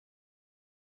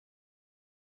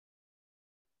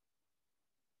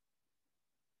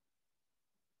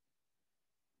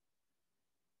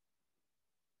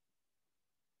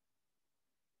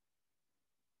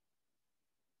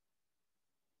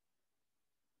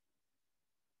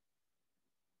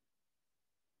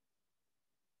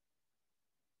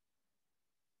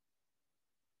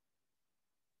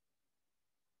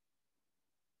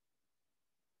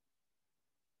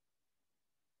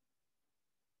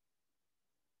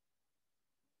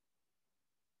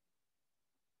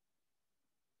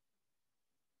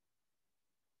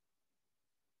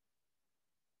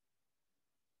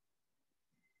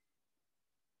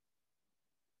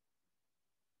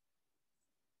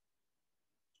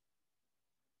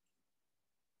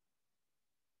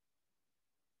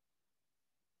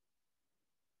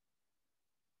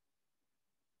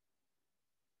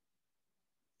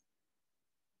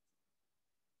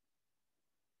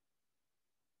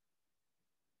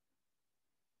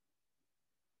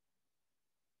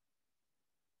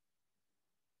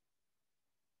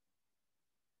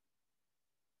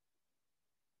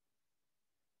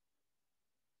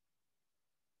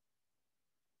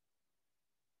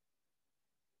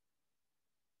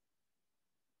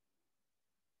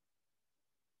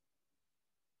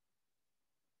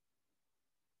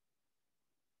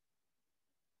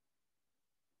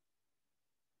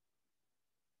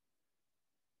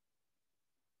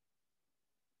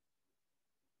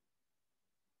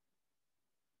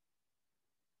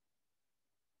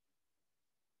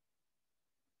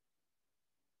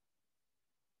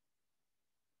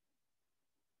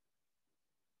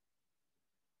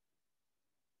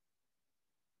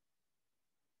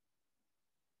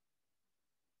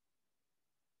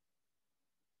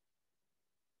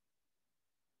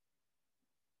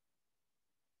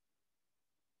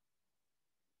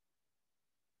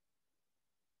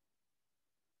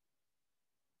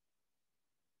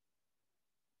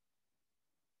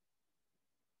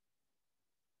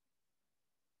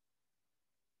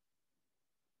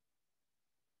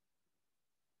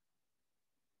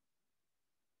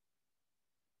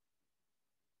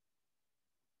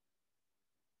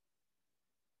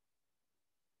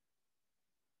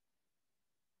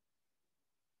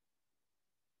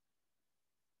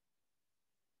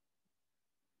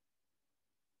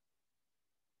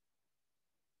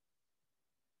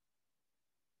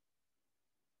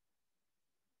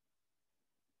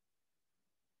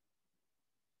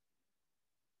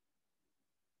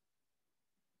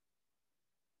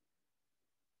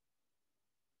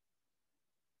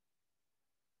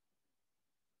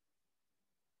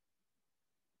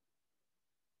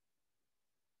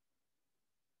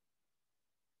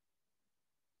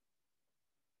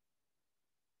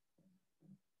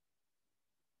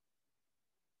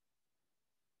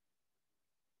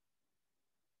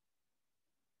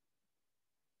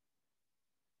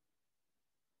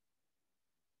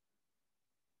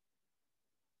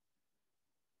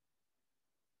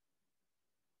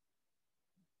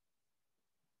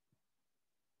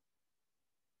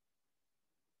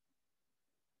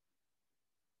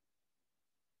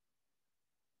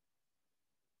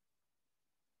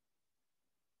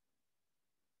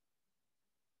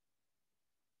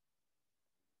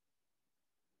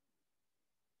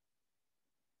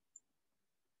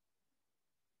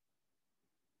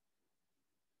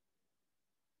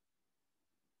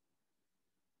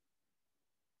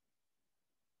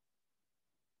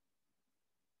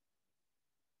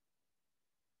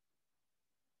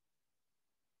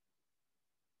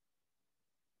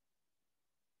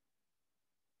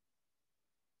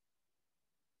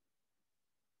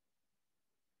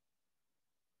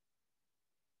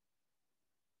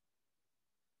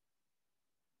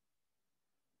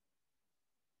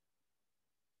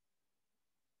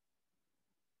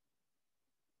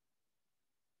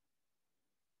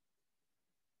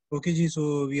Okay, ji,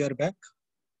 so we are back.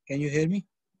 Can you hear me?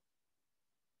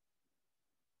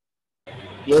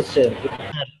 Yes, sir.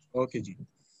 Okay, ji.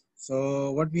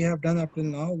 So what we have done up till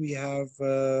now, uh,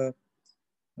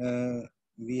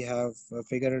 we have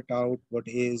figured out what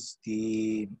is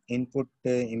the input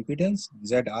impedance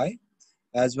Zi,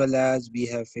 as well as we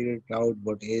have figured out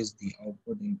what is the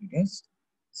output impedance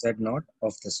Z0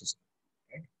 of the system.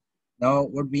 Right? Now,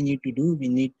 what we need to do, we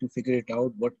need to figure it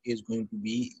out what is going to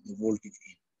be the voltage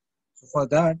gain. So for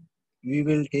that, we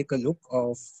will take a look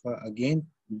of again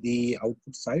the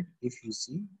output side. If you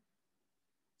see,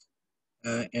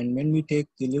 and when we take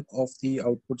the look of the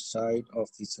output side of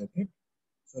the circuit,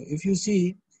 so if you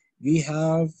see, we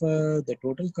have the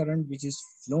total current which is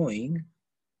flowing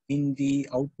in the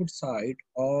output side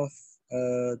of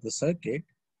the circuit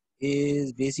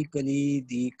is basically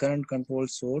the current control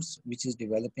source which is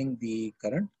developing the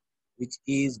current, which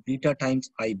is beta times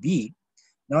IB.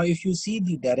 Now, if you see,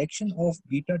 the direction of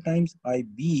beta times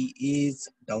IB is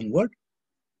downward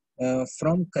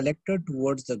from collector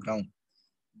towards the ground.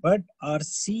 But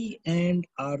RC and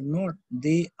R0,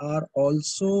 they are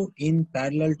also in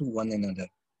parallel to one another.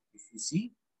 If you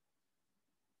see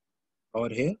over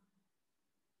here,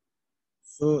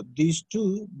 so these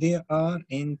two, they are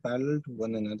in parallel to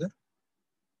one another,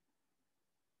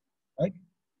 right?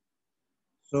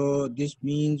 So this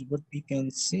means what we can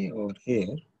say over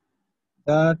here,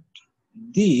 that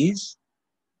these,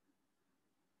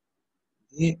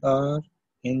 they are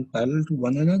in parallel to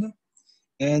one another.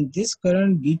 And this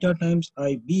current beta times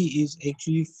IB is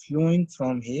actually flowing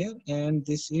from here, and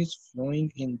this is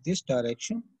flowing in this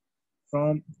direction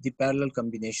from the parallel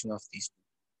combination of these two.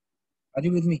 Are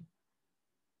you with me?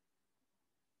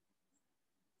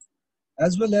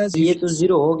 As well as ये तो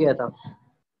zero हो गया था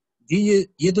जी,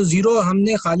 ये तो zero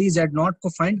हमने खाली Z0 को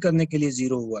फाइंड करने के लिए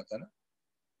जीरो हुआ था ना.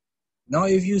 Now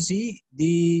if you see,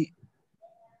 we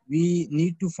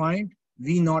need to find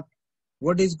V0.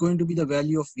 What is going to be the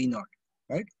value of V0,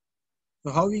 right?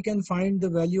 So how we can find the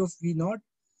value of V0?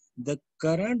 The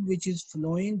current which is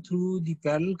flowing through the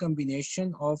parallel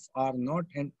combination of R0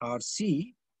 and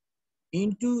RC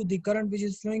into the current which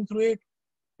is flowing through it,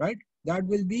 right? That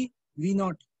will be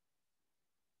V0.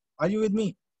 Are you with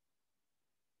me?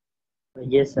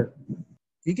 Yes, sir.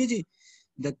 Okay, ji.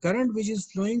 The current which is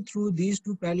flowing through these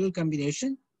two parallel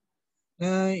combination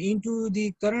into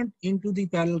the current into the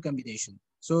parallel combination.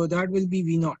 So that will be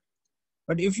V0.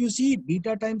 But if you see,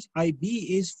 beta times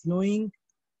IB is flowing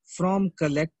from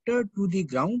collector to the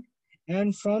ground,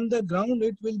 and from the ground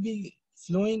it will be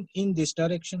flowing in this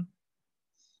direction.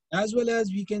 As well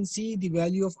as we can see, the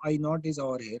value of I0 is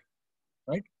over here,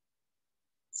 right?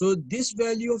 So this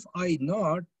value of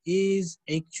I0 is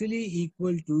actually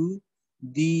equal to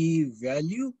the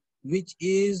value which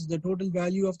is the total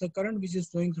value of the current which is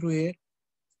flowing through here,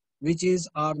 which is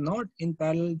R0 in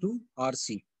parallel to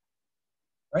RC,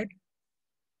 right?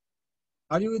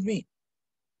 Are you with me?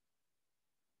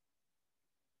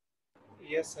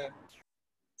 Yes, sir.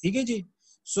 Okay, ji.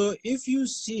 So if you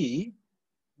see,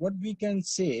 what we can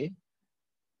say,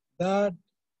 that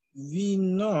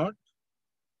V0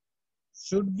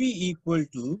 should be equal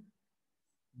to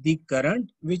the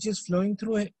current which is flowing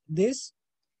through this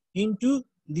into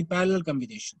the parallel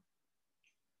combination.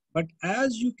 But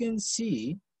as you can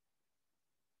see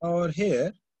over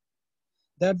here,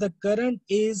 that the current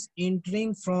is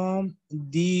entering from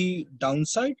the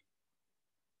downside,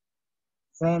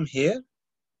 from here.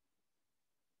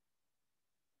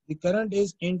 The current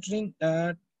is entering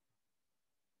at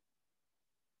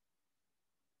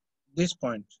this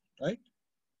point, right?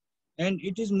 And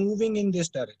it is moving in this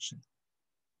direction.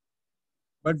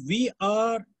 But we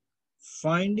are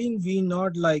finding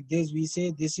V0 like this. We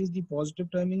say this is the positive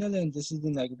terminal and this is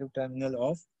the negative terminal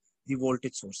of the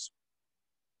voltage source,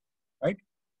 right?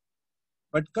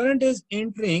 But current is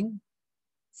entering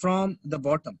from the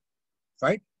bottom,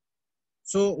 right?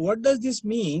 So what does this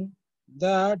mean?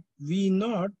 That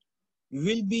V0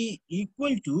 will be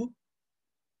equal to,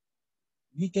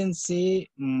 we can say,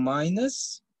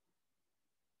 minus,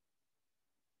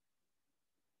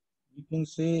 we can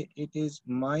say it is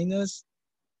minus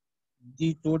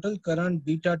the total current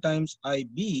beta times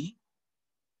IB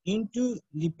into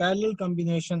the parallel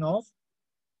combination of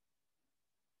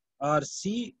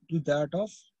RC to that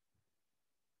of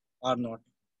R0.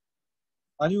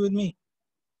 Are you with me?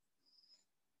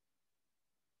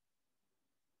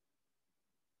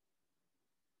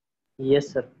 Yes,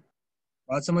 sir.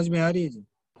 बात समझ में आ रही है जी?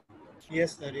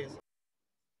 Yes, sir. Yes.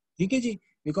 ठीक है जी?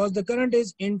 Because the current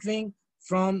is entering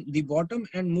from the bottom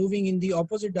and moving in the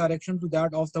opposite direction to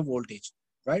that of the voltage,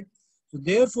 right? So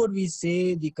therefore we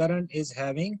say the current is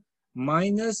having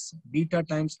minus beta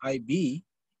times IB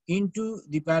into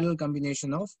the parallel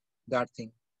combination of that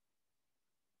thing,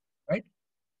 right?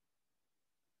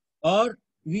 Or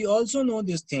we also know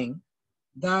this thing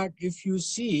that if you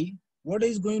see what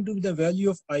is going to be the value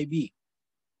of IB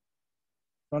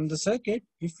from the circuit,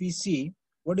 if we see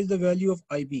what is the value of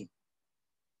IB,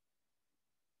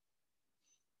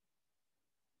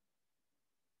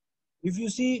 if you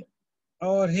see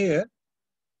over here,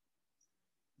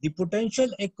 the potential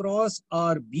across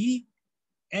RB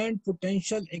and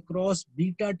potential across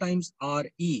beta times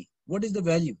RE, what is the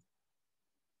value?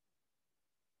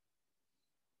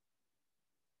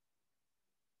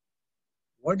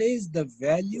 What is the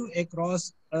value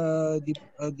across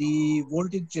the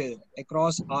voltage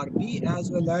across RB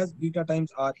as well as beta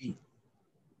times RE?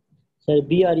 Sir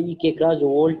B R E के cross जो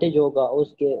voltage होगा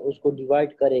उसको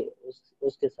divide करे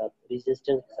उसके साथ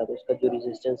resistance के साथ उसका जो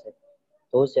रेजिस्टेंस है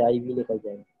तो उससे आई वी निकल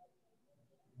जाएगा।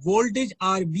 वोल्टेज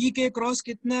RB के क्रॉस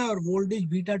कितना है और वोल्टेज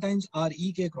बीटा टाइम्स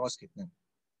RE के क्रॉस कितना है?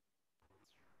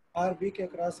 RB के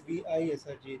क्रॉस VI है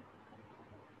सर जी,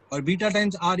 और बीटा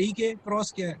टाइम्स RE के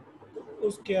क्रॉस क्या है?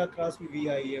 उसके अक्रॉस भी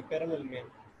VI है पैरेलल में,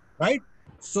 right?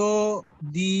 So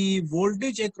the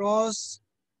voltage across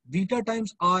beta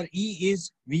times RE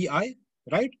is VI,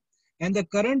 right? And the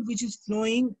current which is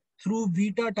flowing through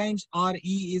beta times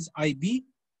RE is IB,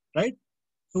 right?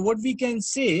 So what we can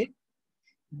say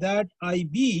that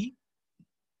IB,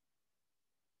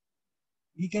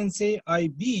 we can say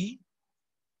IB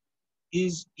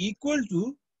is equal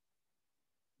to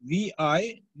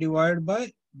VI divided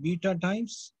by beta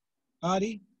times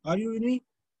RE. Are you with me?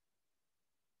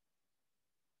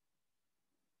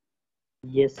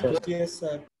 Yes sir. Yes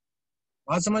sir.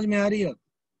 बात समझ में आ रही है?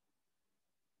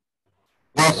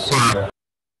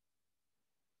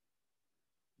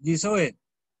 जी सोए,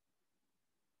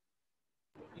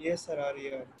 yes sir आ रही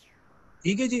है।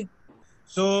 ठीक है जी।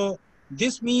 So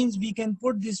this means we can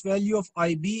put this value of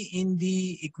IB in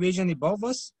the equation above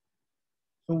us.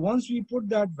 So once we put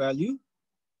that value,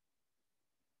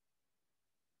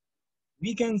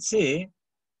 we can say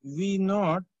V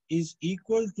naught is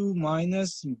equal to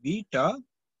minus beta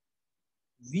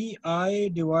VI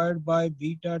divided by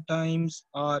beta times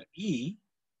RE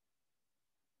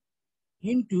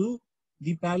into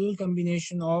the parallel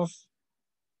combination of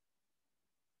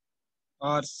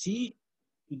RC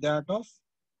to that of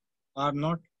R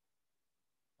naught.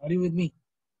 Are you with me?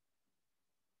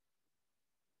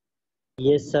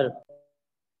 Yes sir.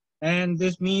 And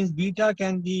this means beta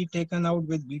can be taken out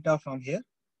with beta from here.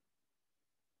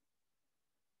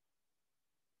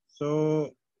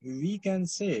 So we can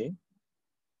say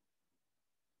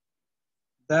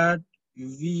that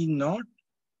V naught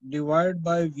divided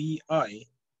by VI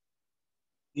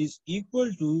is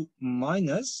equal to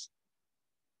minus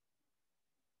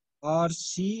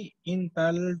RC in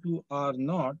parallel to R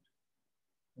naught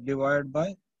divided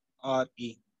by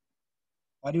RE.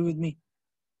 Are you with me?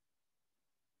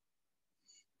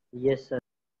 Yes sir.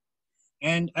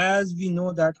 And as we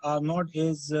know that R naught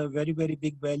is a very, very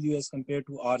big value as compared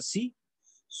to RC.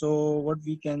 So what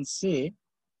we can say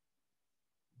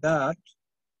that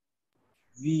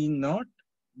V naught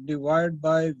divided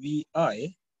by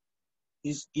VI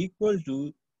is equal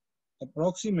to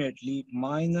approximately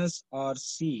minus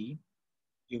RC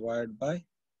divided by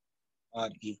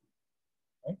RE.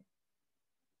 Right?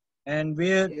 And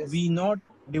where Yes. V naught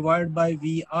divided by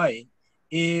VI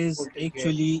is Voltage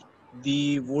actually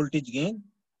the voltage gain.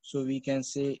 So we can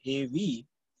say AV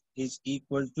is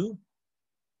equal to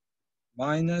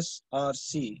minus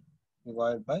RC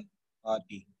divided by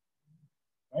RE.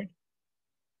 Right?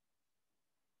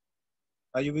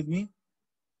 Are you with me?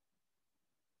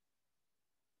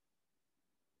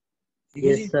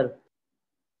 Yes sir.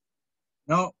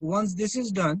 Now, once this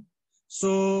is done,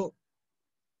 so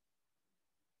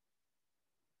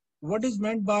what is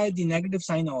meant by the negative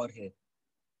sign over here?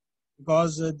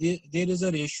 Because there is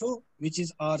a ratio which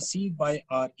is RC by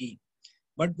RE.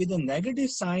 But with a negative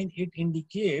sign, it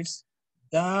indicates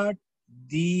that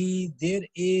there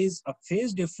is a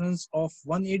phase difference of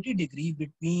 180 degree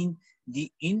between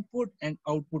the input and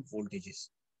output voltages,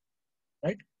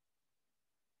 right?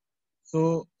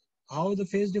 So how the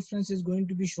phase difference is going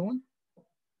to be shown?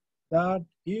 That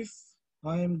if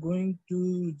I am going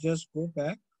to just go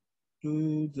back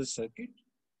to the circuit,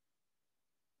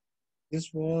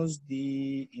 this was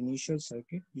the initial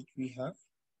circuit which we have,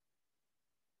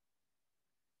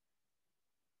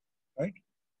 right?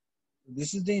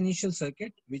 This is the initial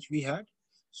circuit which we had.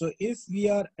 So if we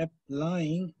are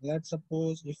applying, let's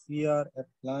suppose if we are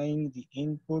applying the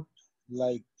input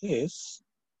like this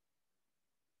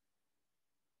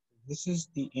is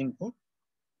the input.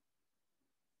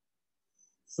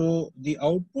 So the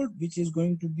output which is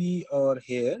going to be over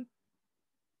here,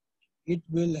 it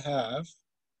will have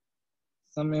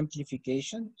some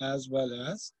amplification as well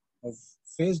as a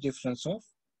phase difference of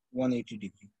 180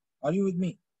 degree. Are you with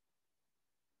me?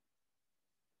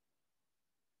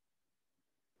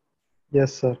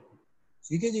 Yes, sir.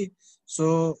 Okay, ji.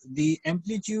 So the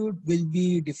amplitude will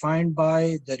be defined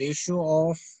by the ratio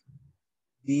of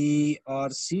the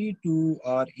RC to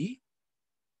RE.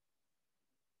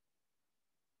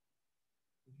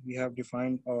 We have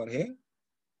defined over here.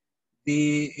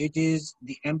 The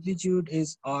amplitude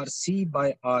is RC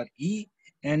by RE,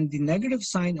 and the negative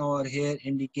sign over here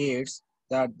indicates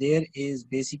that there is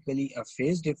basically a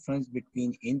phase difference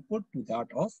between input to that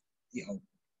of the output.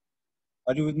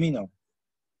 Are you with me now?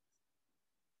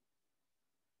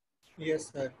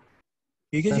 Yes, sir.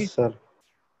 Okay, Yes, ji. sir.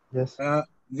 Yes.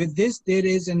 With this, there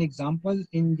is an example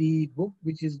in the book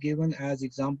which is given as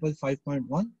example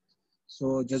 5.1.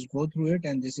 So just go through it,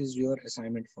 and this is your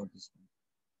assignment for this one.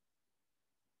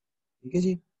 Okay,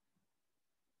 ji.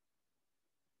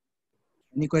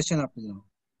 Any question up till now?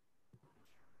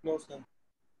 No, sir.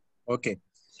 Okay.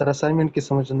 Sir assignment की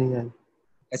समझ नहीं आई.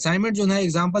 Assignment जो है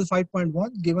example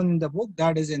 5.1 given in the book,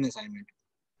 that is an assignment.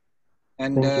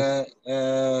 And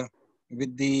Thank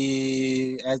with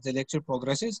the as the lecture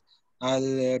progresses,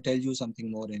 I'll tell you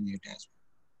something more in it as well.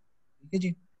 Okay,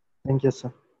 ji? Thank you,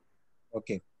 sir.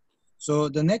 Okay. So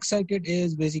the next circuit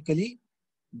is basically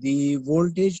the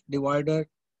voltage divider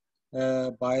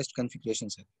biased configuration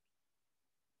circuit.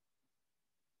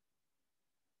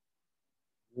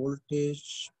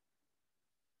 Voltage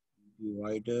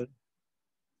divider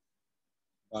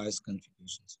bias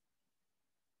configurations.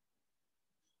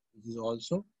 This is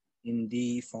also in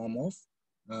the form of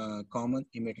common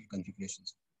emitter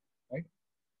configurations, right?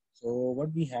 So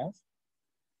what we have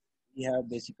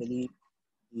basically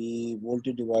the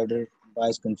voltage divider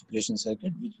bias configuration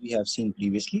circuit, which we have seen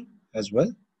previously as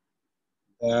well.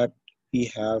 That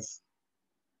we have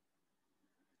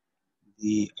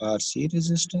the RC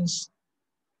resistance,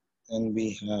 then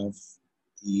we have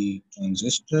the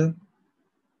transistor.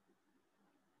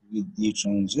 With the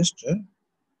transistor,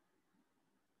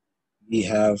 we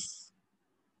have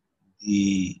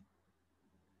the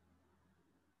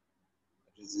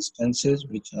resistances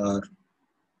which are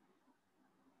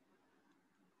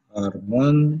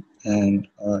R1 and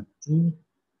R2,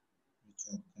 which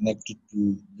are connected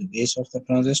to the base of the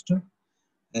transistor,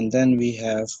 and then we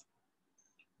have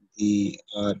the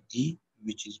RE,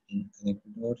 which is being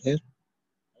connected over here,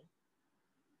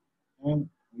 and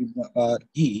with the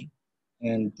RE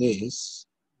and this,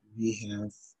 we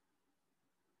have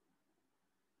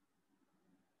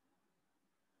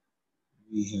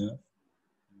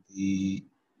the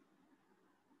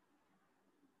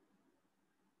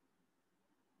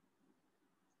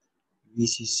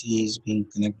VCC is being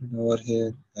connected over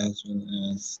here, as well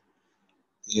as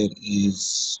there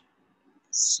is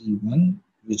C1,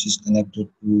 which is connected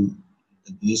to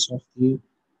the base of the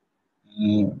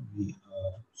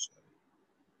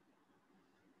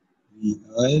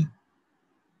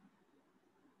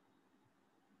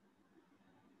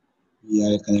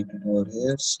VI connected over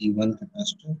here, C1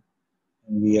 capacitor,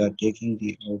 and we are taking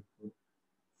the output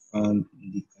from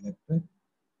the collector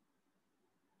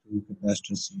to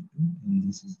capacitor C2, and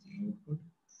this is the output.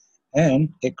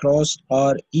 And across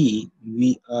RE,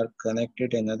 we are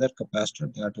connected another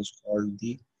capacitor that is called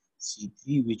the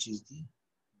C3, which is the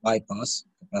bypass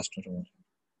capacitor over here.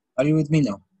 Are you with me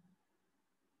now?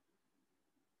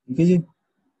 Okay.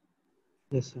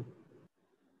 Yes, sir.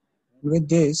 With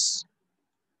this,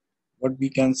 what we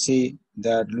can say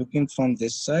that looking from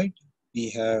this side, we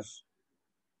have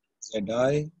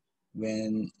Zi.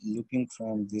 When looking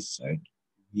from this side,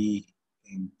 we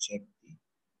can check the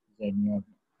Z0.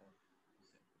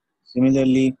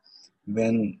 Similarly,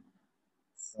 when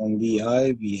from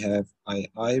VI, we have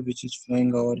II, which is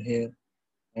flowing over here,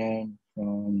 and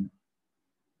from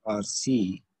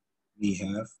RC, we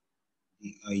have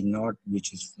the I0,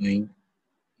 which is flowing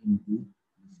into.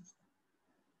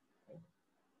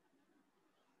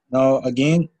 Now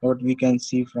again, what we can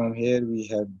see from here, we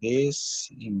have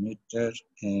base, emitter,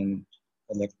 and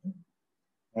collector.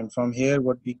 And from here,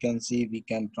 what we can see, we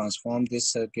can transform this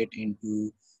circuit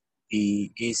into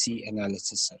the AC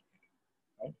analysis circuit,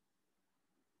 right?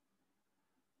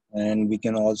 And we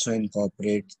can also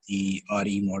incorporate the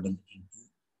RE model into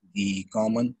the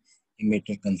common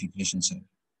emitter configuration circuit.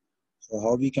 So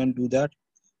how we can do that?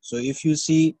 So if you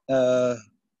see,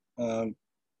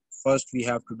 first we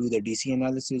have to do the DC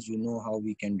analysis. You know how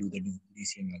we can do the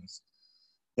DC analysis.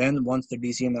 Then once the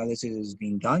DC analysis is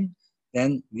being done,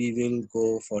 then we will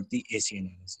go for the AC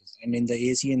analysis. And in the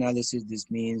AC analysis, this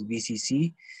means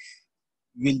VCC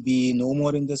will be no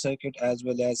more in the circuit, as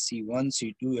well as C1,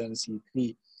 C2, and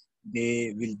C3.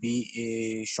 They will be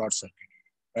a short circuit,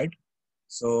 right?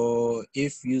 So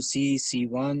if you see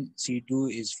C1,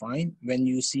 C2 is fine. When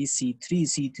you see C3,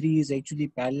 C3 is actually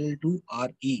parallel to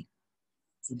RE.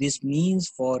 So this means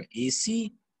for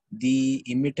AC, the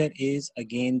emitter is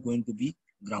again going to be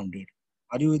grounded.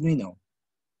 Are you with me now?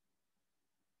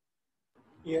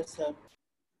 Yes, sir.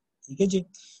 Okay, ji.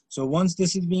 So once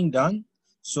this is being done,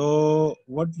 so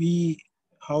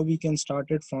how we can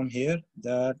start it from here,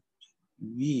 that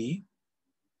we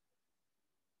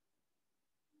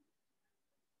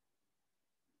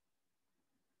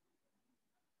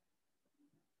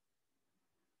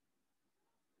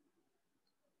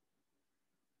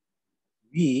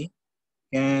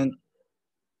can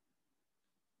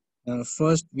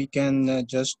first we can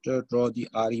just draw the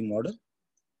RE model.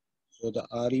 So the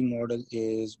RE model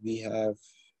is, we have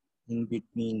in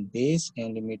between base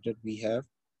and emitter we have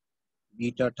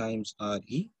beta times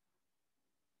RE.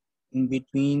 In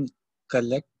between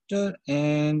collector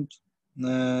and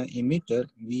emitter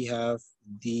we have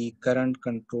the current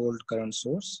controlled current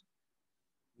source,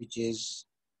 which is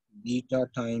beta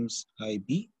times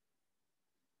IB,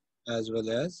 as well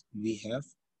as we have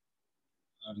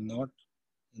R naught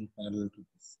in parallel to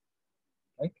this,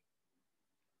 right?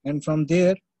 And from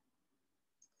there,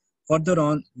 further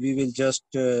on, we will just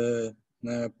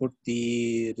put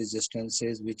the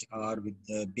resistances which are with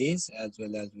the base, as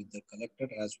well as with the collector,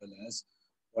 as well as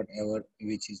whatever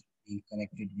which is being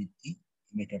connected with the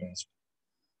emitter as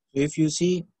well. So if you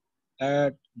see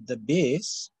at the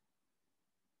base,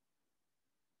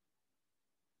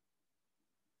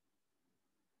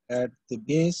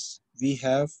 we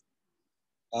have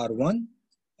R1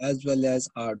 as well as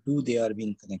R2, they are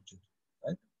being connected,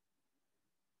 right?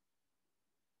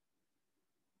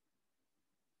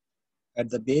 At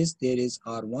the base, there is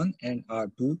R1 and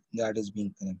R2 that is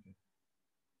being connected,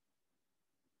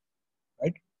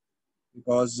 right?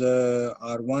 Because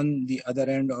R1, the other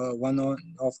end, one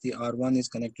of the R1 is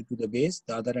connected to the base,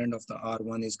 the other end of the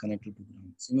R1 is connected to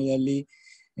ground. Similarly,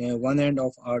 one end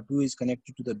of R2 is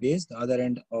connected to the base, the other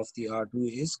end of the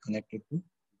R2 is connected to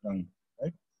ground,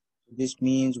 right? So this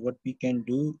means what we can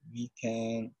do, we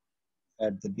can,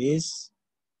 at the base,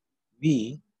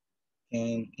 we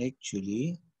can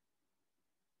actually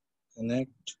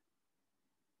connect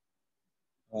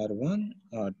R1,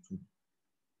 R2,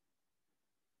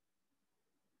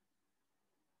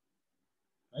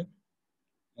 right?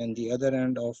 And the other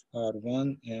end of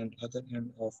R1 and other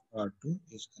end of R2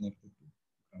 is connected to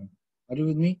ground. Are you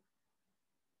with me?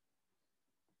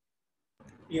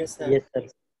 Yes, sir. Yes, sir.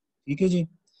 Okay, ji.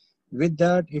 With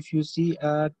that, if you see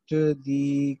at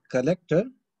the collector,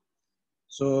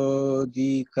 so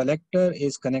the collector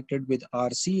is connected with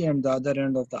RC, and the other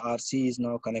end of the RC is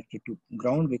now connected to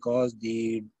ground, because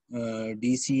the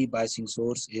DC biasing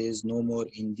source is no more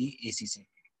in the AC circuit,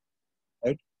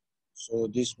 right? So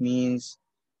this means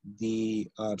the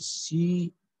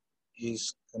RC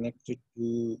is connected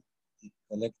to the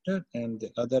collector, and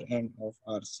the other end of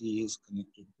RC is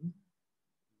connected to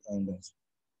ground as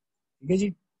well. Okay,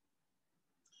 ji?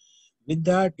 With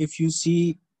that, if you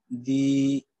see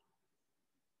the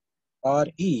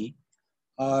RE,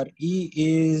 RE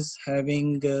is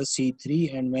having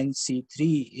C3, and when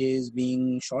C3 is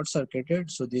being short circuited,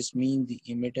 so this means the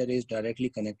emitter is directly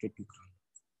connected to ground,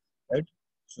 right?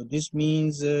 So this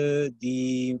means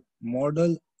the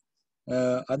model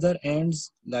other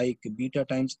ends like beta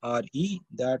times RE,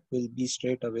 that will be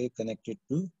straight away connected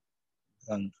to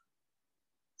ground.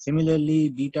 Similarly,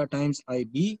 beta times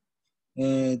IB,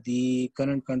 the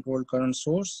current controlled current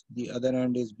source, the other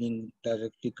end is being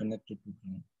directly connected to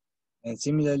ground. And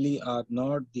similarly, R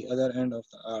naught, the other end of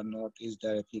the R naught is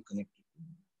directly connected to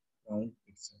ground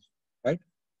itself, right?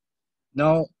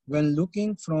 Now, when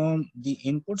looking from the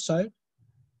input side,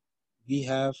 we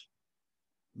have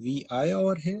VI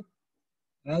over here,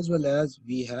 as well as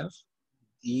we have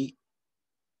the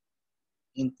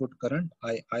input current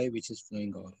II, which is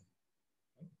flowing over here.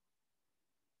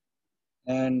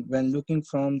 And when looking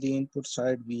from the input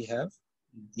side, we have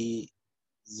the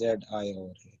ZI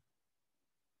over here.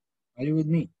 Are you with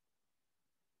me?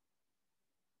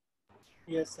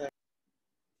 Yes, sir.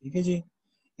 Okay, ji.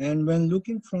 And when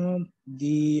looking from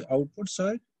the output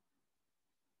side,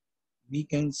 we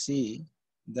can see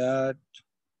that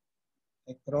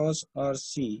across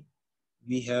RC,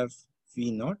 we have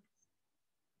V naught.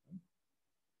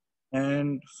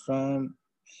 And from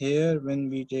here, when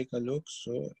we take a look,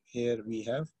 so here we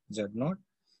have Z naught,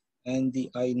 and the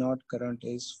I naught current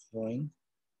is flowing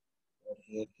or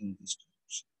here in this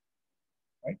direction,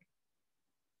 right?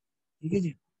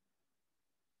 Okay,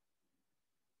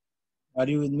 are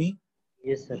you with me?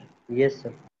 Yes, sir. Yes,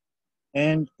 sir.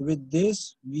 And with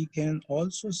this, we can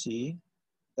also see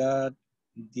that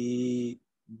the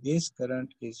base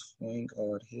current is flowing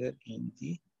over here in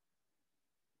the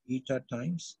beta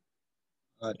times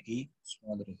Re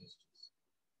small resistance.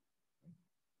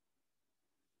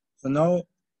 So now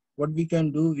what we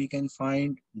can do, we can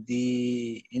find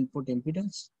the input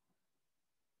impedance,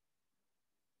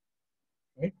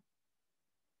 right?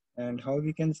 And how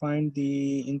we can find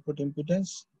the input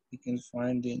impedance? We can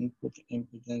find the input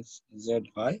impedance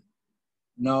Zi.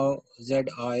 Now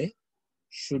Zi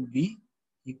should be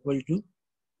equal to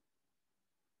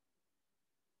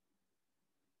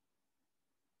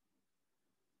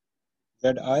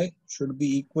Zi should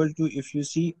be equal to, if you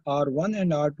see R1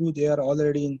 and R2, they are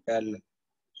already in parallel.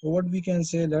 So what we can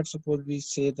say, let's suppose we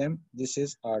say them, this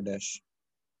is R dash,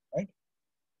 right?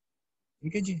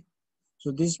 Okay, ji. So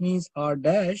this means R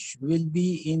dash will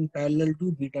be in parallel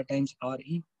to beta times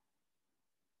Re,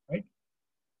 right?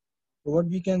 So what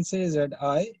we can say is that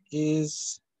I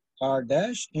is R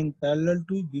dash in parallel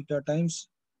to beta times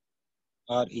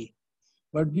Re.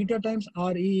 But beta times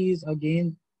Re is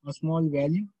again a small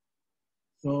value.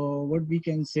 So what we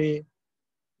can say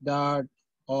that,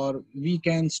 or we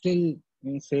can still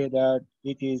say that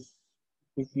it is,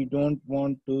 if we don't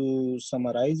want to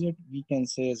summarize it, we can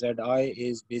say that I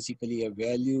is basically a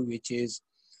value which is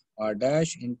R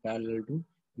dash in parallel to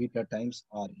beta times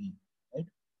Re, right?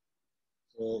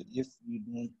 So if we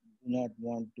do not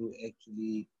want to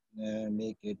actually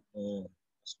make it a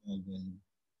small value,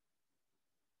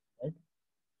 right?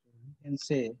 So we can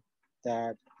say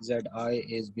that Zi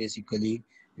is basically,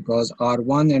 because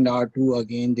R1 and R2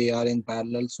 again they are in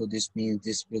parallel, so this means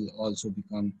this will also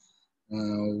become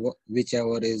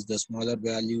whichever is the smaller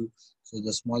value. So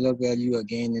the smaller value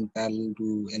again in parallel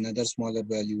to another smaller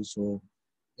value. So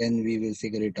then we will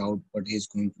figure it out what is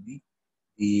going to be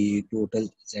the total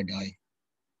Zi,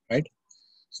 right?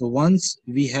 So once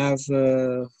we have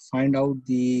find out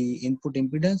the input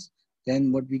impedance,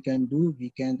 then what we can do, we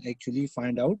can actually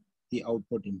find out the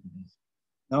output impedance.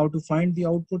 Now to find the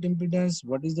output impedance,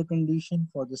 what is the condition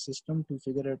for the system to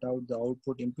figure it out the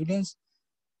output impedance?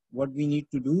 What we need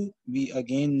to do, we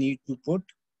again need to put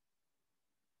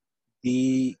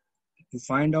the, to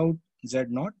find out Z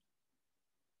naught,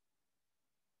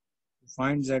 to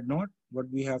find Z naught, what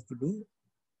we have to do,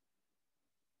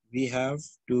 we have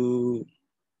to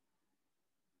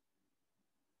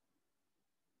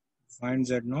find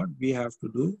Z naught, we have to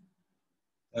do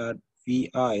that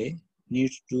Vi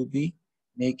needs to be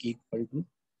make equal to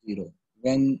 0.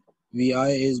 When Vi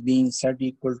is being set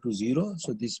equal to 0,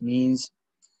 so this means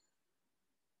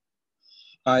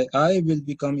I will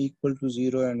become equal to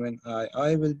 0, and when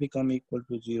I will become equal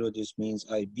to 0, this means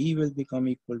IB will become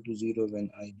equal to 0 when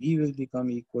IB will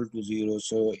become equal to 0.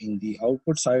 So in the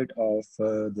output side of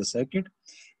the circuit,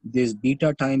 this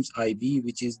beta times IB,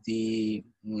 which is the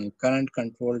current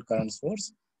controlled current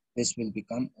source, this will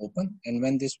become open. And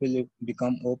when this will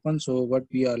become open, so what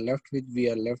we are left with, we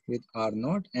are left with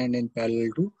R0 and in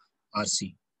parallel to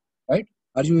RC, right?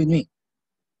 Are you with me?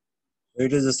 So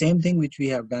it is the same thing which we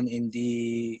have done in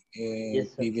the Yes,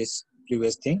 sir.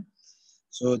 previous thing.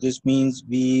 So this means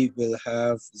we will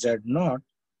have Z0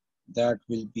 that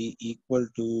will be equal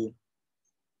to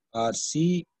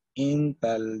RC in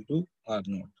parallel to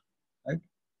R0, right?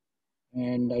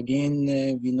 And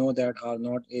again, we know that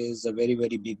R0 is a very,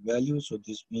 very big value. So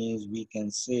this means we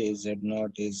can say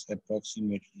Z0 is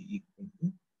approximately equal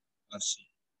to RC,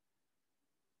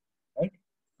 right?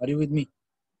 Are you with me?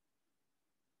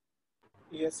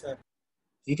 Yes, sir.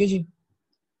 Okay, ji.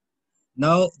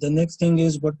 Now the next thing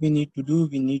is what we need to do.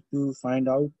 We need to find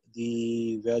out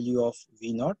the value of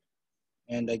V0,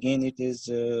 and again it is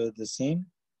the same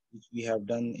which we have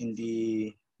done in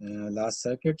the last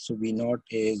circuit. So V0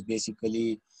 is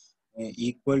basically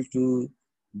equal to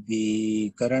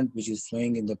the current which is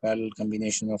flowing in the parallel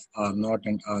combination of R0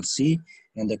 and RC,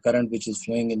 and the current which is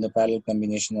flowing in the parallel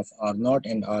combination of R0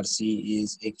 and RC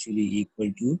is actually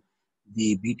equal to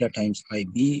the beta times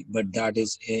IB, but that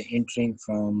is entering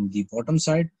from the bottom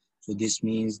side. So this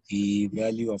means the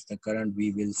value of the current,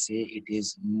 we will say it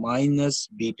is minus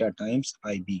beta times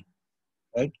IB,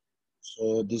 right?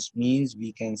 So this means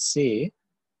we can say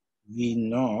V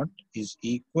naught is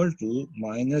equal to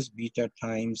minus beta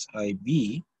times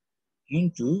IB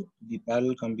into the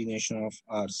parallel combination of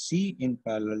RC in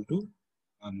parallel to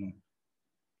R naught,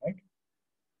 right?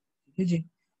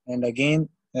 And again,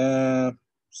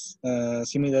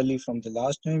 similarly from the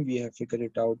last time, we have figured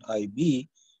it out, IB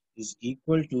is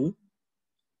equal to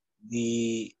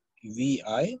the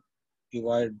VI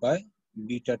divided by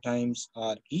beta times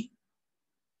RE.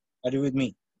 Are you with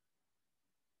me?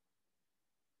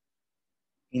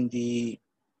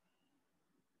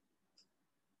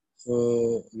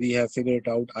 So we have figured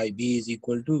out IB is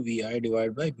equal to VI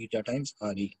divided by beta times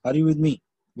RE. Are you with me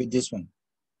with this one?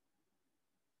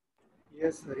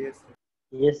 Yes, sir. Yes, sir.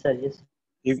 Yes, sir. Yes.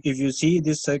 If you see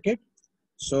this circuit,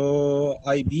 so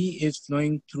IB is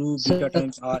flowing through beta Sir,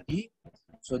 times RE.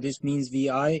 So this means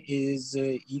VI is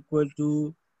equal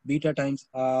to beta times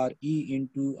RE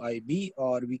into IB,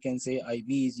 or we can say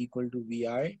IB is equal to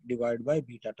VI divided by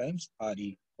beta times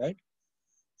RE, right?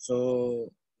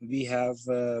 So we have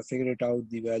figured it out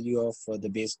the value of the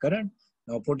base current.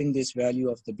 Now putting this value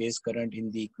of the base current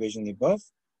in the equation above.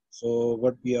 So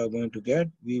what we are going to get,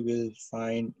 we will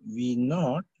find V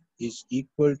naught is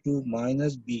equal to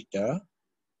minus beta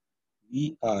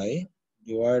VI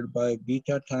divided by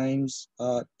beta times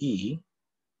RE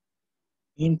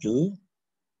into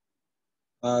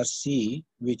RC,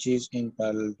 which is in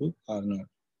parallel to R naught.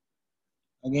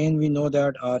 Again, we know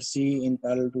that RC in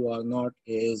parallel to R naught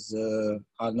is a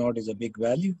big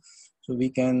value. So we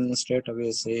can straight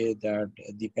away say that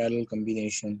the parallel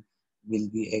combination will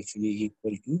be actually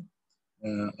equal to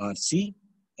RC.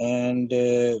 And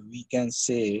we can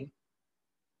say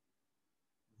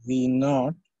V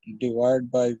naught divided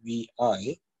by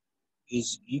VI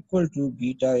is equal to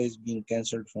beta is being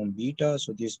cancelled from beta.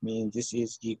 So this means this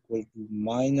is equal to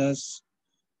minus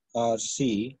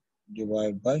RC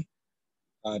divided by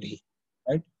RE,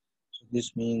 right? So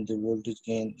this means the voltage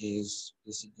gain is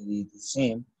basically the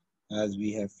same as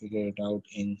we have figured it out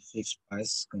in fixed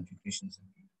bias configuration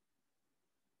circuit,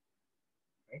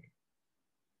 right?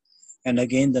 And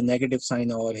again, the negative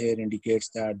sign over here indicates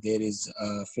that there is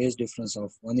a phase difference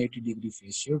of 180-degree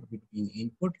phase shift between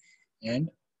input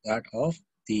and that of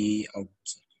the output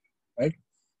circuit, right?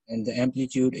 And the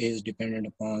amplitude is dependent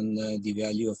upon the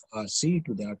value of RC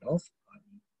to that of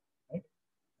RE, right?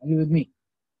 Are you with me?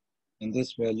 And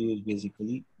this value is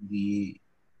basically the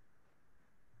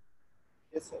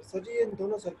Yes, sir. Sir जी इन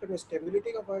दोनों circuit में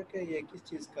stability का फर्क है ये किस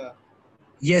चीज का?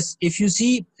 yes. If you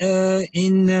see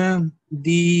in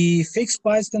the fixed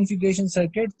bias configuration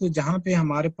circuit, तो जहाँ पे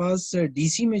हमारे पास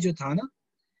DC में जो था ना,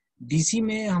 DC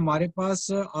में हमारे पास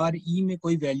RE में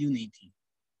कोई वैल्यू नहीं थी,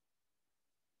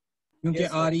 क्योंकि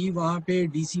Yes, sir. RE वहाँ पे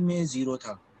DC में 0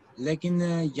 था. लेकिन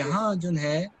यहाँ जो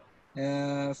है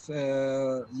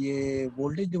ये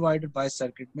वोल्टेज डिवाइडेड बाय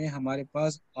सर्किट में हमारे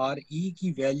पास RE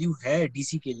की वैल्यू है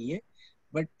DC के लिए,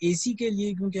 बट AC के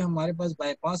लिए क्योंकि हमारे पास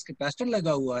बाईपास कैपेसिटर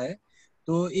लगा हुआ है,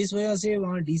 तो इस वजह से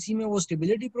वहाँ DC में वो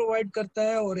स्टेबिलिटी प्रोवाइड करता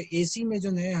है और AC में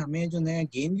जो है हमें जो है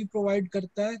गेन भी प्रोवाइड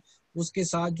करता है, उसके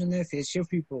साथ जो है फेज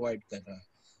शिफ्ट भी प्रोवाइड कर रहा है.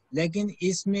 लेकिन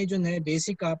इसमें जो है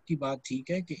बेसिक आपकी बात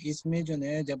ठीक है कि इसमें जो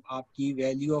है जब आपकी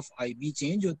वैल्यू ऑफ IB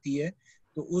चेंज होती है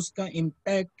तो उसका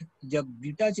इम्पैक्ट जब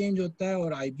बीटा चेंज होता है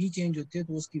और IB चेंज होती है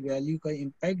तो उसकी वैल्यू का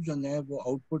इम्पैक्ट जो है वो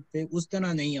आउटपुट पे उस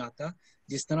तरह नहीं आता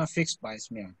जिस तरह फिक्स बायस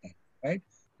में आता है, राइट?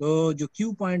 तो जो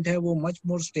Q पॉइंट है वो मच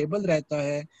मोर स्टेबल रहता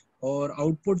है और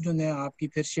आउटपुट जो है आपकी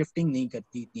फिर शिफ्टिंग नहीं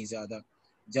करती इतनी ज़्यादा,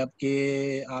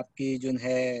 जबकि आपकी जो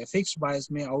है फिक्स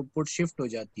बायस में आउटपुट शिफ्ट हो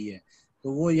जाती है,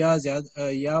 तो वो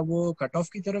या वो कट ऑफ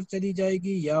की तरफ चली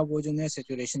जाएगी या वो जो है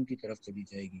सेचुरेशन की तरफ चली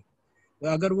जाएगी. तो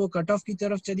अगर वो कट ऑफ की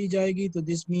तरफ चली जाएगी तो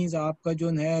दिस मीन्स आपका जो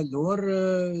है लोअर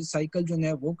साइकिल जो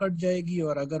है वो कट जाएगी,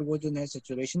 और अगर वो जो है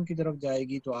सेचुरेशन की तरफ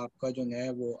जाएगी तो आपका जो है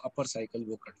वो अपर साइकिल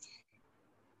वो कट जाएगी.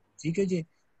 ठीक है जी.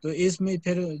 तो इसमें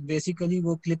फिर बेसिकली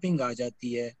वो क्लिपिंग आ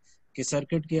जाती है कि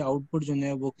सर्किट के आउटपुट जो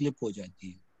है वो क्लिप हो जाती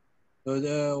है.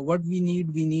 तो what we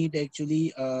need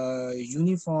actually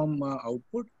uniform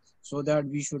output, so that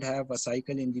we should have a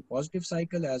cycle in the positive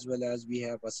cycle as well as we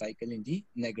have a cycle in the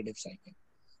negative cycle.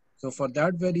 So for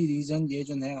that very reason ये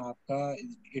जो है आपका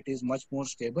it is much more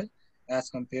stable as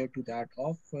compared to that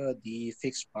of the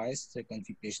fixed bias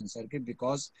configuration circuit,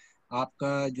 because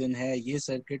आपका जो है ये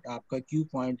circuit आपका Q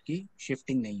point की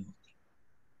शिफ्टिंग नहीं होती.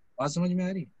 बात समझ में आ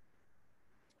रही?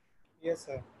 Yes,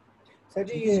 sir. सर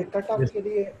जी ठीक है ये जी. कट ऑफ के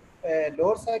लिए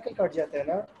लोअर साइकिल कट जाता है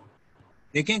ना?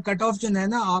 देखें कट ऑफ जो है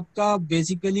ना आपका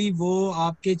बेसिकली वो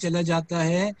आपके चला जाता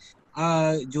है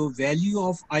जो वैल्यू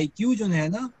ऑफ IQ जो है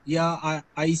ना या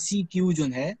ICQ जो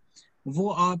है वो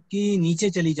आपकी नीचे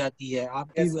चली जाती है,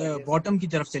 आपकी Yes, sir. Yes, बॉटम की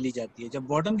तरफ चली जाती है. जब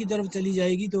बॉटम की तरफ चली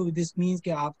जाएगी तो दिस मीन्स कि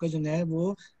आपका जो है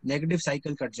वो नेगेटिव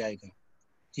साइकिल कट जाएगा.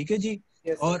 ठीक है जी.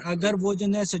 yes, sir. और अगर वो जो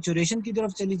है सेचुरेशन की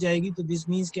तरफ चली जाएगी तो दिस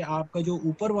मीन्स कि आपका जो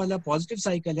ऊपर वाला पॉजिटिव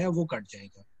साइकिल है वो कट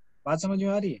जाएगा. बात समझ में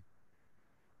आ रही है?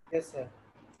 Yes, sir.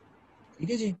 ठीक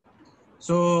है जी.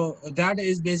 सो दैट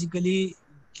इज बेसिकली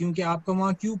क्योंकि आपका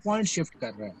वहाँ Q पॉइंट शिफ्ट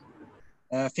कर रहा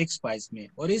है फिक्स प्राइस में,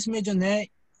 और इसमें जो है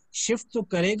शिफ्ट तो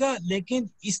करेगा लेकिन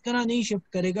इस तरह नहीं शिफ्ट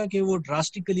करेगा कि वो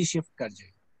ड्रास्टिकली शिफ्ट कर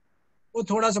जाए, वो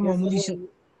थोड़ा सा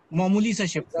मामूली सा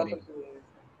शिफ्ट करेगा।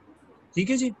 ठीक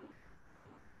है जी,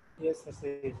 यस सर,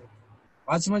 सही है।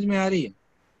 बात समझ में आ रही है?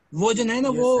 वो जो है ना,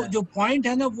 वो यस सर, जो पॉइंट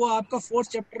है ना, वो आपका 4th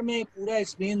चैप्टर में पूरा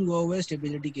एक्सप्लेन हुआ है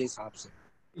स्टेबिलिटी के हिसाब से।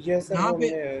 यस सर, यहाँ वो पे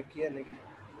हमने किया लेकिन।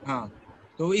 हाँ,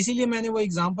 तो इसीलिए मैंने वो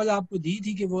एग्जांपल आपको दी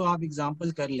थी कि वो आप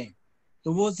एग्जांपल कर लें।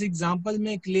 तो वो उस एग्जांपल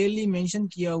में क्लियरली मेंशन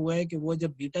किया हुआ है कि वो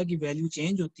जब बीटा की वैल्यू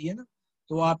चेंज होती है ना,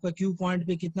 तो आपका क्यू पॉइंट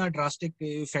पे कितना ड्रास्टिक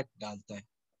इफेक्ट डालता है।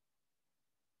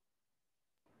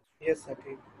 यस सर,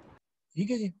 ठीक। ठीक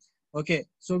है जी, okay.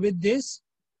 So with this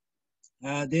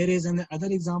there is an other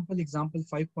example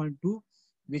 5.2,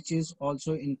 which is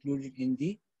also included in the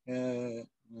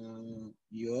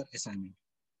your assignment.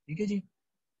 ठीक है जी,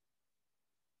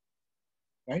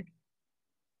 right?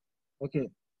 Okay,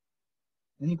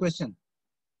 any question?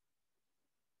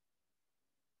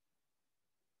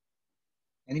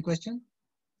 Any question?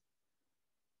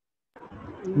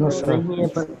 No sir. नहीं है,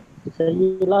 पर सर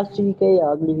ये लास्ट वीक है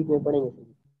या अगली वीक में पढ़ेंगे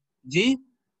सर? जी,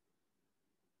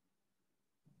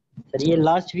 सर ये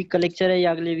लास्ट वीक का लेक्चर है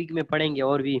या अगले वीक में पढ़ेंगे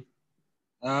और भी?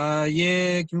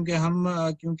 ये क्योंकि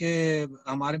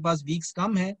हमारे पास वीक्स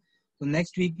कम है, तो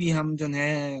नेक्स्ट वीक भी हम जो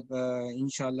है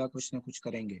इंशाल्लाह कुछ ना कुछ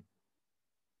करेंगे।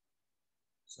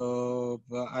 सो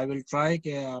आई विल ट्राई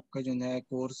कि आपका जो है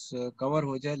कोर्स कवर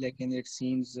हो जाए, लेकिन इट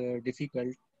सीम्स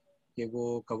डिफिकल्ट कि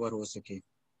वो कवर हो सके,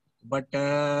 but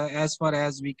as far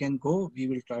as we can go, we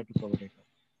will try to cover it.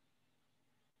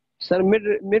 Sir mid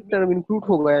mid term include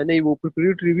हो गया नहीं, वो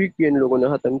प्रिपरेटरी वीक भी इन लोगों ने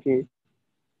खत्म की।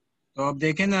 तो अब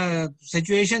देखें ना,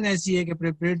 सिचुएशन ऐसी है कि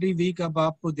प्रिपरेटरी वीक अब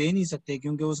आपको दे नहीं सकते,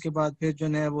 क्योंकि उसके बाद फिर जो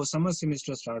है वो समर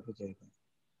सेमेस्टर स्टार्ट हो जाएगा।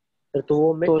 सर तो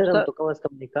वो मिड तो टर्म सर, तो कम से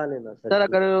कम निकाल लेना सर। सर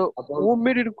अगर अब वो हम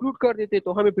मिड इंक्लूड कर देते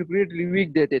तो हमें प्रिपरेटरी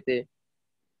वीक देते थे,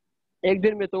 एक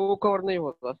दिन में तो वो कवर नहीं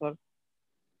होता सर।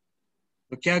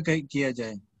 तो क्या किया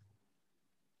जाए?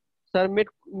 सर मिड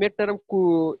मिड टर्म को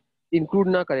इंक्लूड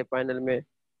ना करे फाइनल में।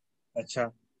 अच्छा,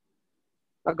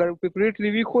 अगर प्रिपरेटरी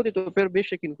वीक होते तो फिर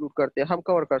बेशक इंक्लूड करते, हम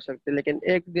कवर कर सकते, लेकिन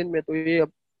एक दिन में तो ये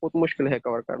अब बहुत मुश्किल है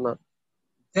कवर करना।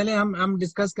 चले हम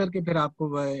डिस्कस करके फिर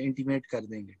आपको इंटीमेट कर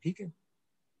देंगे, ठीक है?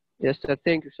 Yes sir,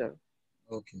 thank you sir.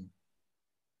 Okay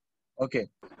okay,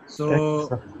 so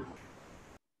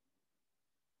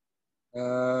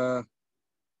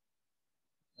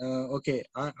okay,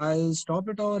 I'll stop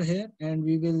it over here and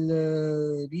we will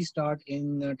restart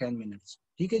in 10 minutes.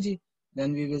 ठीक है जी,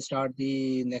 then we will start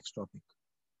the next topic.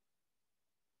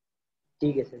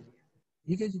 ठीक है सर।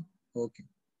 ठीक है जी, okay.